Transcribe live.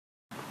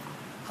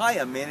Hi,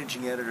 I'm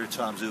Managing Editor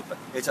Tom Zupa.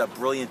 It's a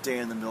brilliant day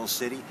in the Mill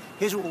City.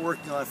 Here's what we're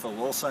working on for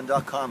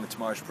LowellSun.com and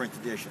tomorrow's print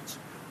editions.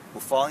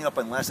 We're following up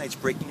on last night's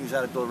breaking news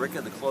out of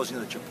Billerica, the closing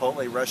of the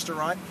Chipotle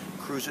restaurant.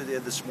 Crews are there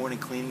this morning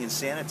cleaning and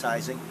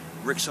sanitizing.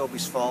 Rick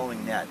Sobey's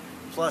following that.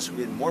 Plus, we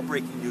had more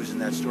breaking news in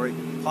that story.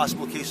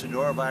 Possible case of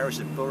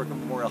norovirus at Billerica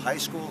Memorial High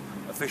School.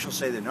 Officials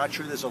say they're not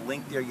sure there's a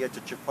link there yet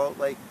to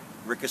Chipotle.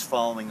 Rick is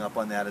following up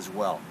on that as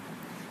well.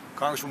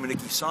 Congresswoman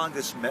Nikki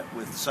Tsongas met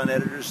with Sun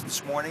editors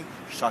this morning.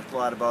 She talked a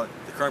lot about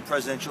the current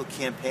presidential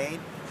campaign,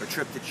 her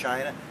trip to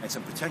China, and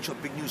some potential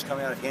big news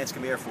coming out of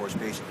Hanscom Air Force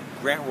Base.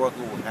 Grant Rourke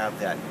will have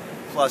that.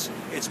 Plus,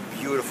 it's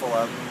beautiful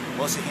out.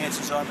 Melissa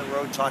Hansen's on the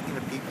road talking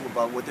to people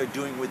about what they're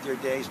doing with their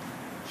days.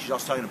 She's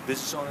also talking to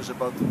business owners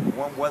about the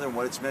warm weather and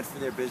what it's meant for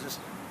their business.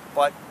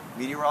 But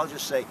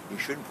meteorologists say you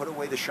shouldn't put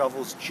away the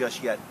shovels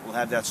just yet. We'll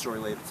have that story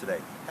later today.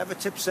 Have a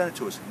tip, send it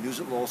to us.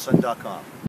 News@lowellsun.com.